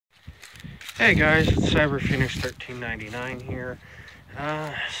Hey guys, it's CyberPhoenix1399 here.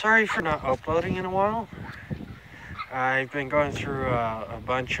 Sorry for not uploading in a while. I've been going through a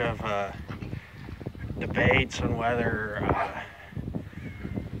bunch of debates on whether,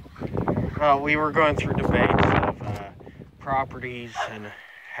 we were going through debates of properties and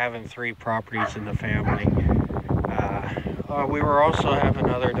having 3 properties in the family. We were also having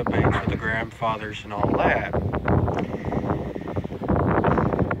other debates with the grandfathers and all that.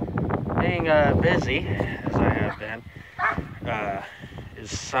 Being busy, as I have been,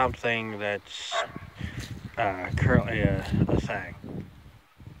 is something that's currently a thing.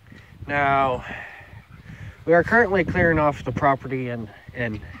 Now, we are currently clearing off the property in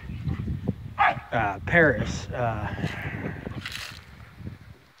Paris.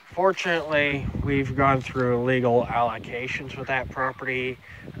 Fortunately, we've gone through legal allocations with that property.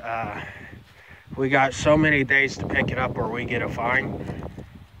 We got so many days to pick it up or we get a fine.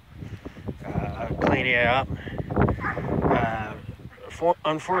 Cleaning it up.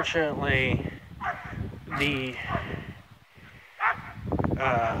 Unfortunately, the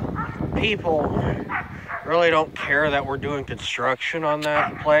people really don't care that we're doing construction on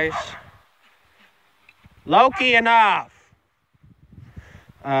that place. Loki, enough!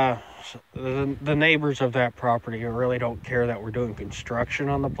 The neighbors of that property really don't care that we're doing construction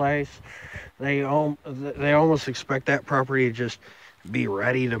on the place. They almost expect that property to just be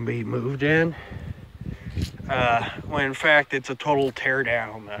ready to be moved in. When in fact it's a total tear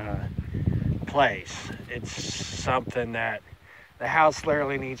down place. It's something that the house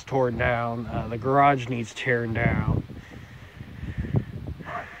literally needs torn down, the garage needs tearing down,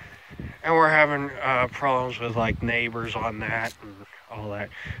 and we're having problems with like neighbors on that and all that.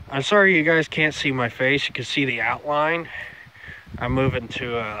 I'm sorry you guys can't see my face. You can see the outline. I'm moving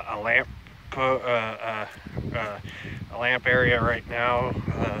to a lamp area right now,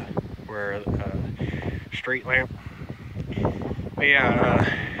 where street lamp. But yeah,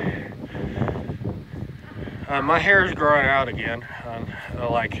 my hair is growing out again,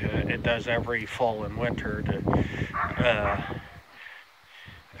 like it does every fall and winter,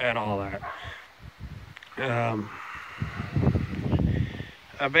 and all that.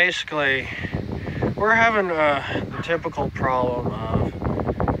 Basically, we're having the typical problem of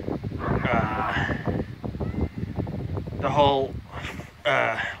the whole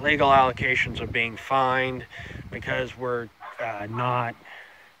legal allocations of being fined because we're not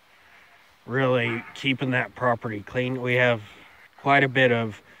really keeping that property clean. We have quite a bit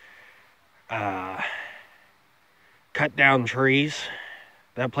of cut down trees.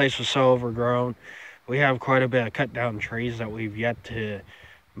 That place was so overgrown. We have quite a bit of cut down trees that we've yet to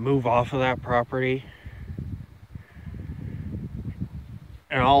move off of that property.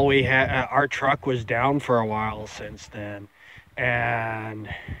 And all we had, our truck was down for a while since then, and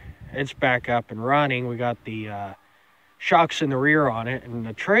it's back up and running. We got the shocks in the rear on it, and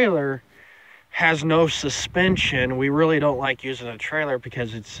the trailer has no suspension. We really don't like using a trailer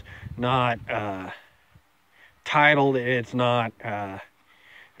because it's not titled. It's not, I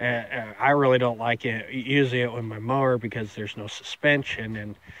really don't like it using it with my mower because there's no suspension,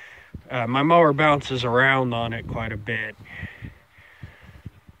 and my mower bounces around on it quite a bit.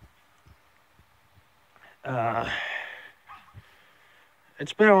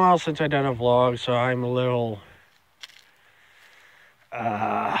 It's been a while since I've done a vlog, so I'm a little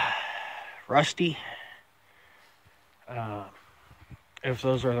rusty, if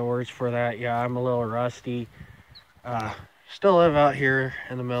those are the words for that. Yeah, I'm a little rusty. Still live out here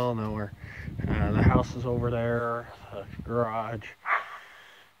in the middle of nowhere. The house is over there, the garage.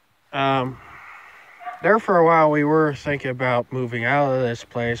 There for a while we were thinking about moving out of this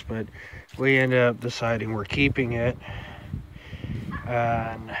place, but we ended up deciding we're keeping it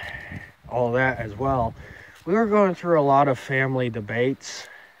and all that as well. We were going through a lot of family debates.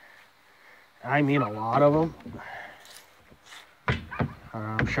 I mean, a lot of them.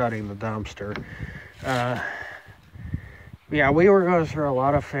 I'm shutting the dumpster. Yeah, we were going through a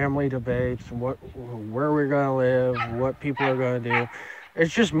lot of family debates, where we're going to live, what people are going to do.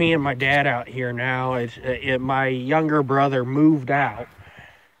 It's just me and my dad out here now. My younger brother moved out.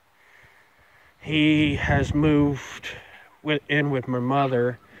 He has moved in with my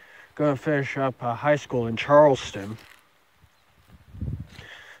mother, going to finish up high school in Charleston.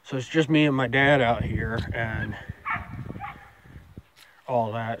 So it's just me and my dad out here and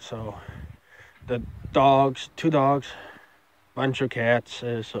all that. So the dogs, 2 dogs, bunch of cats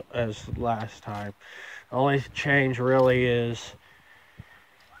as last time. The only change really is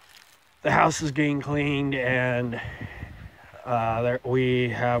the house is getting cleaned, and we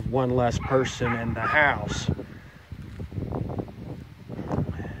have one less person in the house.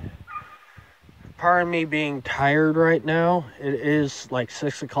 part of me being tired right now. It is like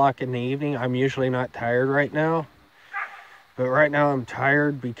 6 o'clock in the evening. I'm usually not tired right now. But right now I'm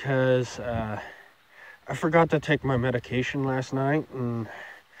tired because I forgot to take my medication last night. And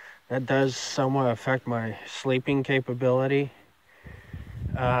that does somewhat affect my sleeping capability.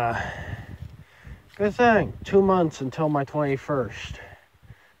 Good thing. 2 months until my 21st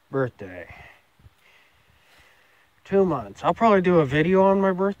birthday. 2 months. I'll probably do a video on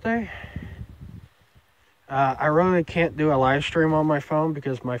my birthday. I really can't do a live stream on my phone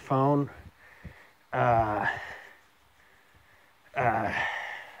because my phone,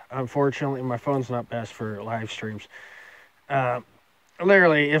 unfortunately, my phone's not best for live streams.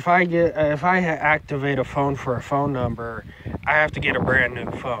 Literally, if I activate a phone for a phone number, I have to get a brand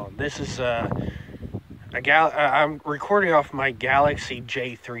new phone. This is I'm recording off my Galaxy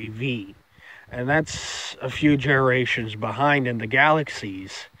J3V, and that's a few generations behind in the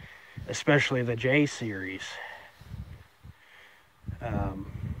Galaxies, especially the J series.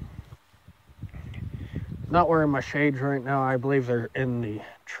 Not wearing my shades right now. I believe they're in the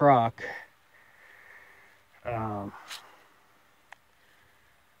truck.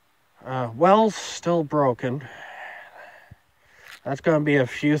 Well's still broken. That's going to be a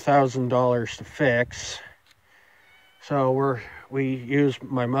few $1,000s to fix. So we use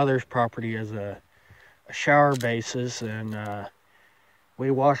my mother's property as a shower basis, and we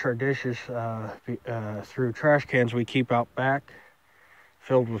wash our dishes through trash cans we keep out back,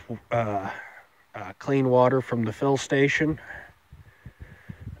 filled with clean water from the fill station.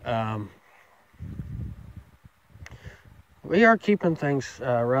 We are keeping things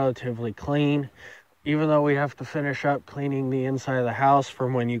relatively clean, even though we have to finish up cleaning the inside of the house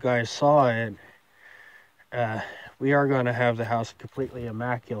from when you guys saw it. We are going to have the house completely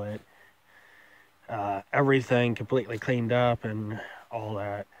immaculate. Everything completely cleaned up and all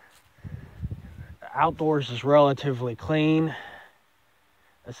that. The outdoors is relatively clean,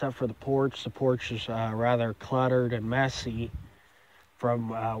 except for the porch. The porch is rather cluttered and messy from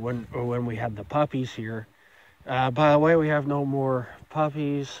when we had the puppies here. By the way, we have no more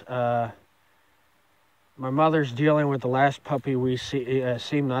puppies. My mother's dealing with the last puppy we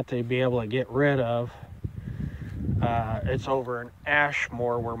seem not to be able to get rid of. It's over in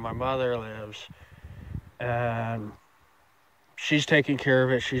Ashmore where my mother lives, and she's taking care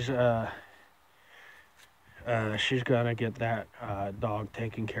of it. She's gonna get that dog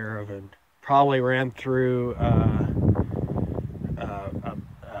taken care of, and probably ran through a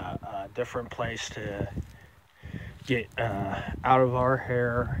different place to get out of our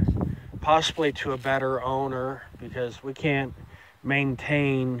hair, possibly to a better owner, because we can't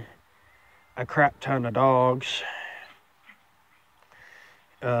maintain a crap ton of dogs.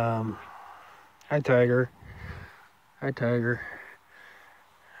 Hi Tiger. Hi Tiger.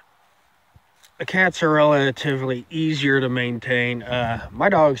 The cats are relatively easier to maintain. My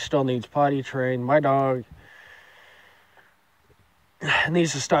dog still needs potty trained. My dog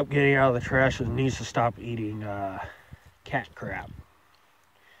needs to stop getting out of the trash and needs to stop eating cat crap.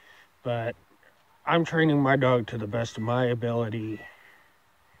 But I'm training my dog to the best of my ability.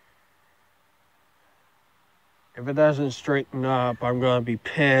 If it doesn't straighten up, I'm going to be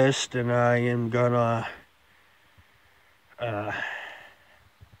pissed, and I am going to,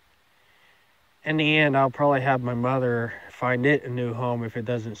 in the end, I'll probably have my mother find it a new home if it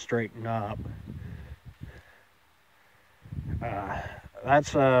doesn't straighten up.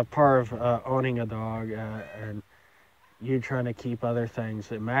 That's part of owning a dog, and you trying to keep other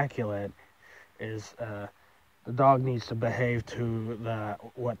things immaculate, is the dog needs to behave to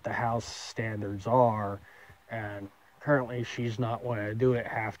what the house standards are. And currently she's not wanting to do it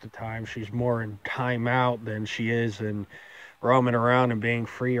half the time. She's more in timeout than she is in roaming around and being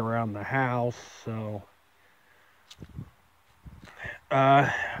free around the house. So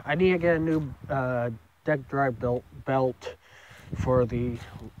I need to get a new deck drive belt for the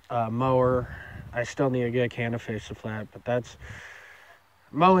mower. I still need to get a can of Face to Flat, but that's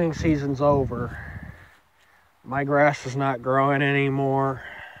mowing season's over. My grass is not growing anymore.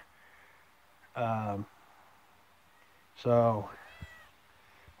 So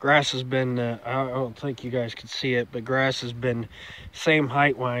grass has been, I don't think you guys can see it, but grass has been same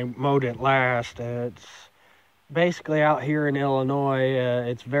height when I mowed it last. It's basically out here in Illinois.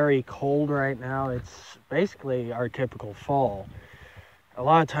 It's very cold right now. It's basically our typical fall. A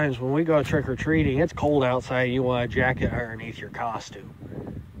lot of times when we go trick-or-treating, it's cold outside. You want a jacket underneath your costume.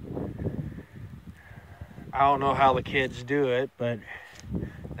 I don't know how the kids do it, but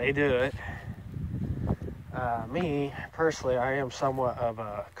they do it. Me, personally, I am somewhat of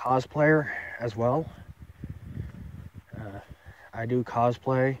a cosplayer as well. I do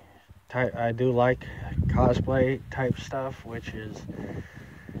cosplay I do like cosplay type stuff, which is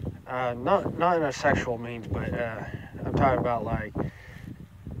not in a sexual means, but I'm talking about like,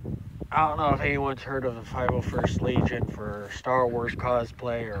 I don't know if anyone's heard of the 501st Legion for Star Wars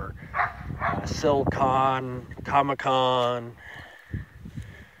cosplay, or Silicon, Comic-Con.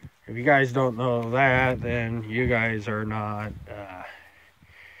 If you guys don't know that, then you guys are not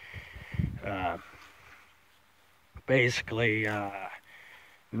basically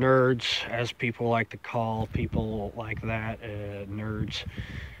nerds, as people like to call people like that, nerds.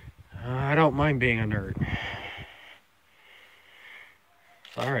 I don't mind being a nerd.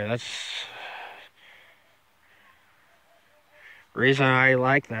 Sorry, that's the reason I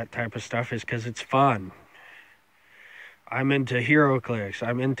like that type of stuff, is because it's fun. I'm into HeroClix.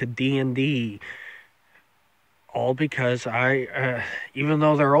 I'm into D&D. All because even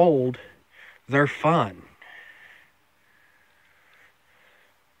though they're old, they're fun.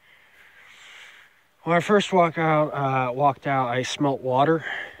 When I first walked out, I smelt water.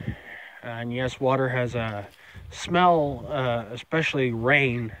 And yes, water has a smell, especially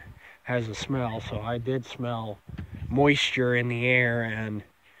rain has a smell. So I did smell moisture in the air, and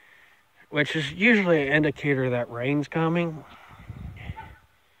which is usually an indicator that rain's coming.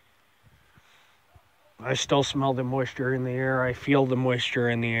 I still smell the moisture in the air. I feel the moisture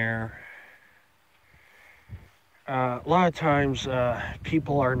in the air. A lot of times,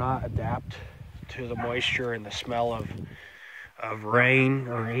 people are not adapt to the moisture and the smell of rain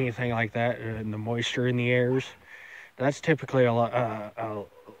or anything like that, and the moisture in the airs. That's typically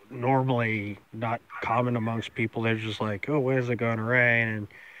normally not common amongst people. They're just like, oh, when is it going to rain? And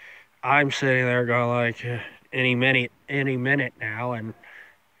I'm sitting there going like, any minute now. And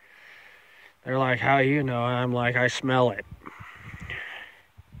they're like, how do you know? And I'm like, I smell it.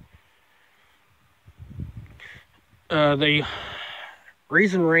 The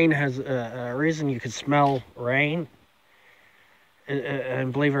reason rain has reason you can smell rain,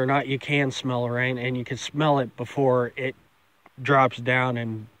 and believe it or not, you can smell rain, and you can smell it before it drops down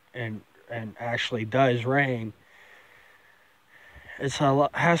and actually does rain.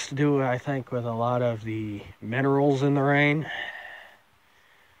 Has to do, I think, with a lot of the minerals in the rain.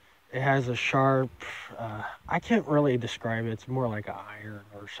 It has a sharp, I can't really describe it. It's more like iron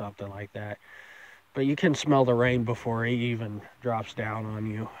or something like that. But you can smell the rain before it even drops down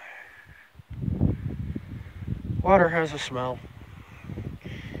on you. Water has a smell.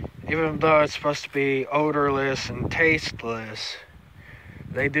 Even though it's supposed to be odorless and tasteless,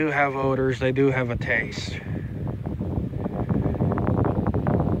 they do have odors, they do have a taste.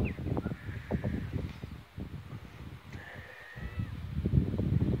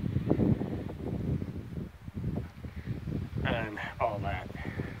 And all that.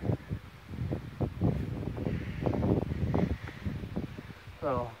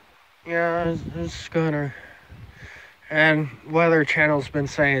 So, yeah, it's gonna... And Weather Channel's been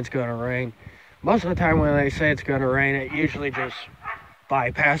saying it's gonna rain. Most of the time when they say it's gonna rain, it usually just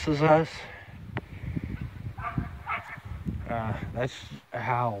bypasses us. That's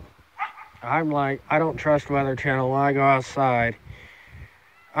how I'm like, I don't trust Weather Channel. When I go outside,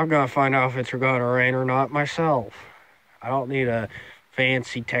 I'm gonna find out if it's gonna rain or not myself. I don't need a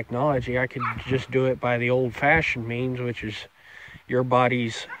fancy technology. I could just do it by the old-fashioned means, which is your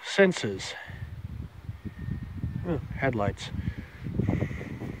body's senses. Headlights.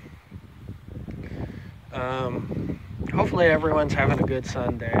 Hopefully everyone's having a good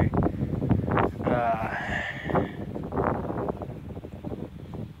Sunday.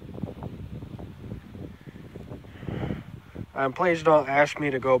 Please don't ask me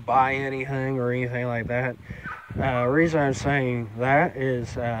to go buy anything or anything like that. The reason I'm saying that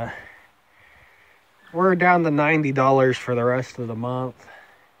is we're down to $90 for the rest of the month.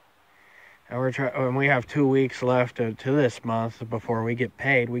 And we have 2 weeks left to this month before we get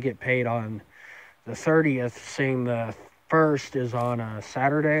paid. We get paid on the 30th, seeing the 1st is on a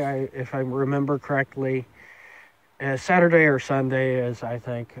Saturday, if I remember correctly. Saturday or Sunday is, I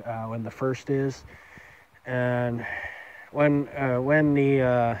think, when the 1st is. And when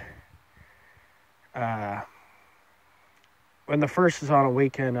the 1st is on a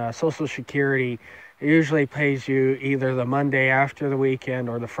weekend, Social Security usually pays you either the Monday after the weekend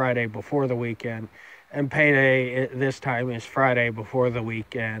or the Friday before the weekend. And payday this time is Friday before the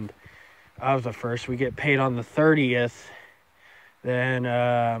weekend of the 1st. We get paid on the 30th. Then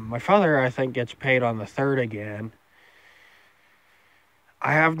my father, I think, gets paid on the 3rd again.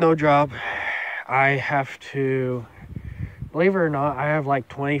 I have no job. I have to, believe it or not, I have like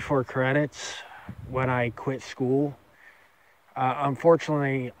 24 credits when I quit school.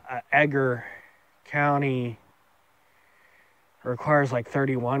 Unfortunately, Edgar County requires like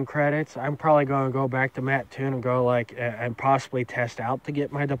 31 credits. I'm probably going to go back to Mattoon and go like and possibly test out to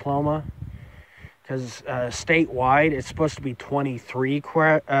get my diploma, because statewide it's supposed to be 23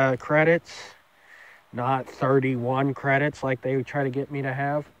 credits, not 31 credits like they try to get me to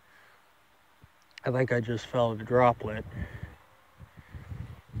have. I think I just fell a droplet,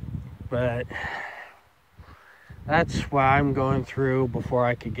 but that's what I'm going through before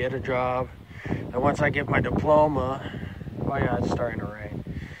I could get a job. And once I get my diploma, oh yeah, it's starting to rain.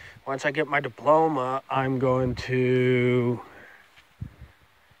 Once I get my diploma, I'm going to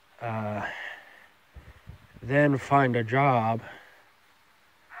then find a job,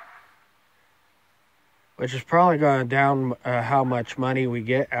 which is probably going to down how much money we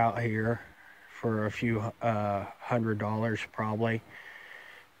get out here for a few $100 probably.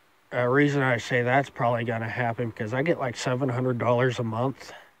 Reason I say that's probably going to happen because I get like $700 a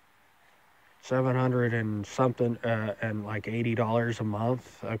month. 700 and something and like $80 a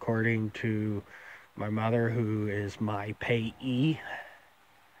month according to my mother, who is my payee.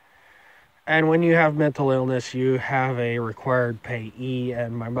 And when you have mental illness, you have a required payee,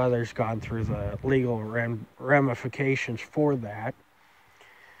 and my mother's gone through the legal ramifications for that.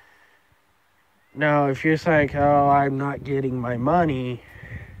 Now, if you think, oh, I'm not getting my money,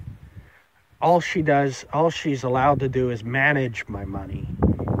 all she's allowed to do is manage my money.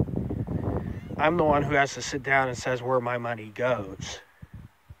 I'm the one who has to sit down and says where my money goes.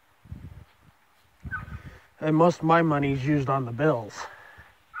 And most of my money is used on the bills.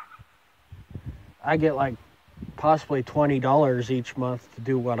 I get like possibly $20 each month to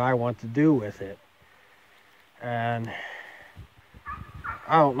do what I want to do with it. And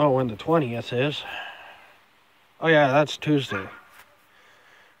I don't know when the 20th is. Oh yeah, that's Tuesday.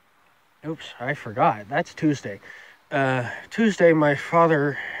 Oops, I forgot. That's Tuesday. Tuesday, my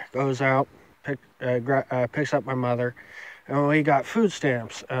father goes out, picks up my mother, and we got food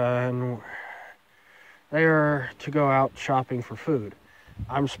stamps, and they are to go out shopping for food.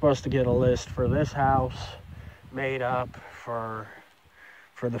 I'm supposed to get a list for this house made up for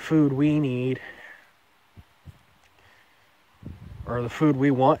the food we need, or the food we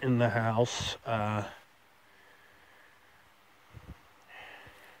want in the house.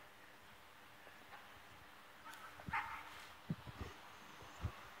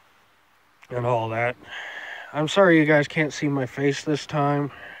 And all that. I'm sorry you guys can't see my face this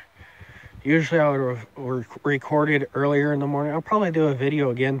time. Usually I would have recorded earlier in the morning. I'll probably do a video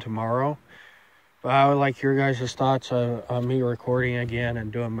again tomorrow. But I would like your guys' thoughts on me recording again and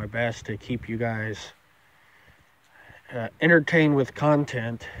doing my best to keep you guys entertained with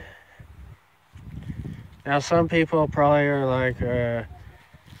content. Now, some people probably are like,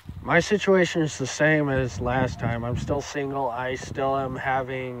 my situation is the same as last time. I'm still single. I still am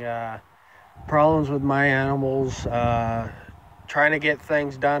having problems with my animals, trying to get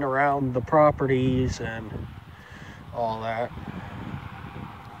things done around the properties and all that.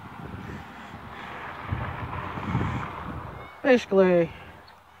 Basically,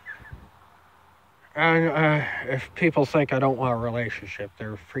 if people think I don't want a relationship,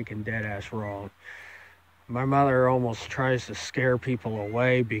 they're freaking dead ass wrong. My mother almost tries to scare people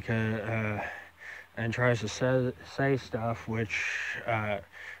away because and tries to say stuff which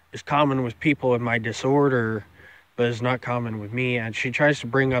is common with people with my disorder, but is not common with me. And she tries to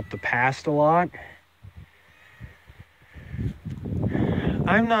bring up the past a lot.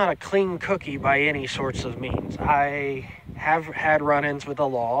 I'm not a clean cookie by any sorts of means. I have had run-ins with the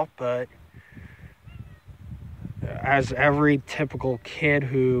law, but as every typical kid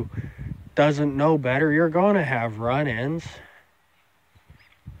who doesn't know better, you're going to have run-ins.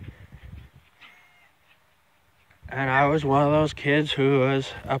 And I was one of those kids who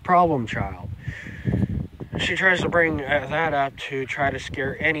was a problem child. She tries to bring that up to try to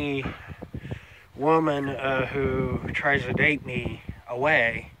scare any woman who tries to date me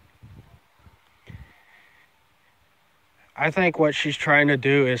away. I think what she's trying to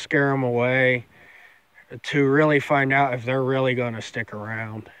do is scare them away to really find out if they're really going to stick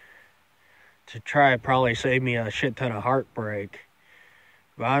around. To try to probably save me a shit ton of heartbreak.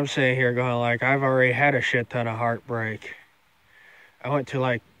 But I'm sitting here going like, I've already had a shit ton of heartbreak. I went to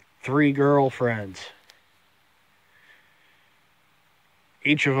like 3 girlfriends.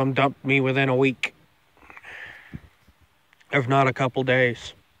 Each of them dumped me within a week, if not a couple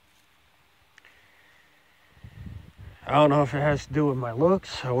days. I don't know if it has to do with my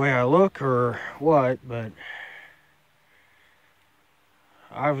looks, the way I look, or what, but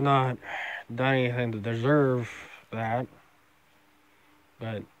I've not done anything to deserve that.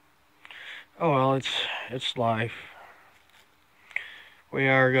 But oh well, it's life. We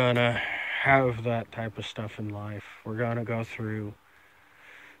are gonna have that type of stuff in life. We're gonna go through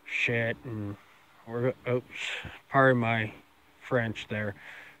shit, and oops, pardon my French there,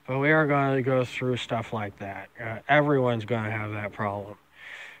 but we are gonna go through stuff like that. Everyone's gonna have that problem.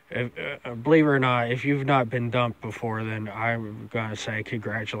 Believe it or not, if you've not been dumped before, then I'm gonna say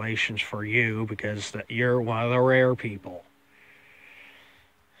congratulations for you, because you're one of the rare people.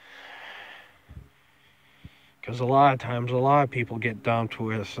 Because a lot of times, a lot of people get dumped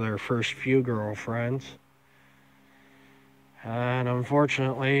with their first few girlfriends. And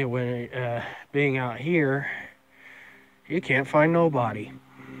unfortunately, when being out here, you can't find nobody.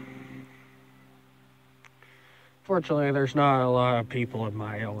 Fortunately, there's not a lot of people of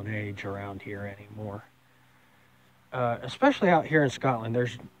my own age around here anymore. Especially out here in Scotland,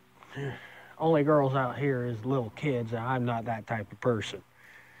 there's only girls out here is little kids, and I'm not that type of person.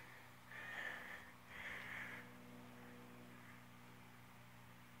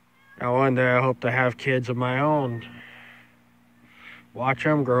 Now, one day I hope to have kids of my own. Watch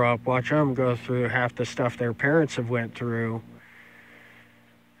them grow up, watch them go through half the stuff their parents have went through,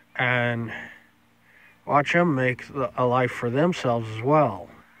 and watch them make a life for themselves as well.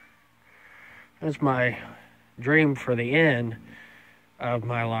 That's my dream for the end of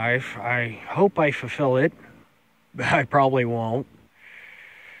my life. I hope I fulfill it, but I probably won't.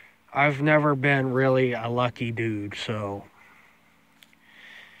 I've never been really a lucky dude, so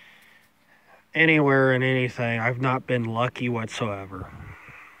anywhere and anything, I've not been lucky whatsoever.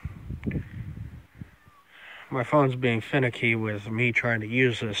 My phone's being finicky with me trying to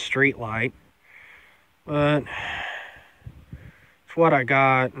use a street light, but it's what I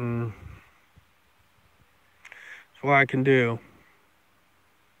got, and it's what I can do.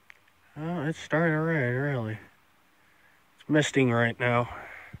 Oh, it's starting to rain, really. It's misting right now.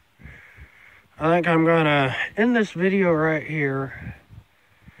 I think I'm gonna end this video right here.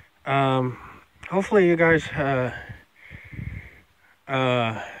 Hopefully you guys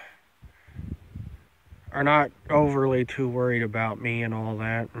are not overly too worried about me and all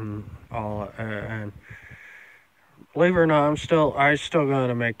that, and and believe it or not, I still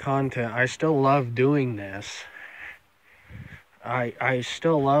gonna make content. I still love doing this. I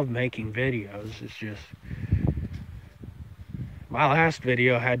still love making videos. It's just my last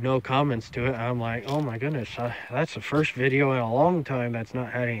video had no comments to it. I'm like, oh my goodness, that's the first video in a long time that's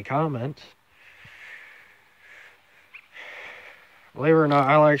not had any comments. Believe it or not,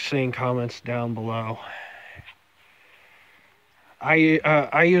 I like seeing comments down below.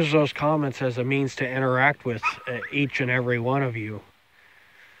 I use those comments as a means to interact with each and every one of you.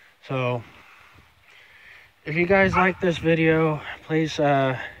 So, if you guys like this video, please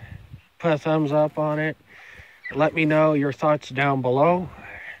put a thumbs up on it. Let me know your thoughts down below.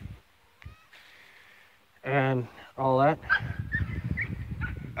 And all that.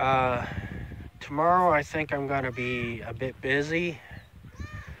 Tomorrow I think I'm going to be a bit busy,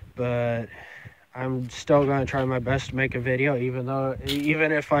 but I'm still going to try my best to make a video,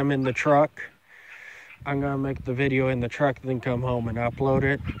 even if I'm in the truck. I'm going to make the video in the truck, then come home and upload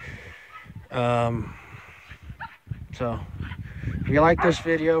it. So if you like this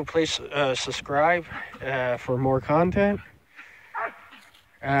video, please subscribe for more content.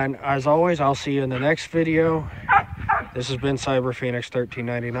 And as always, I'll see you in the next video. This has been Cyber Phoenix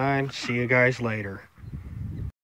 1399. See you guys later.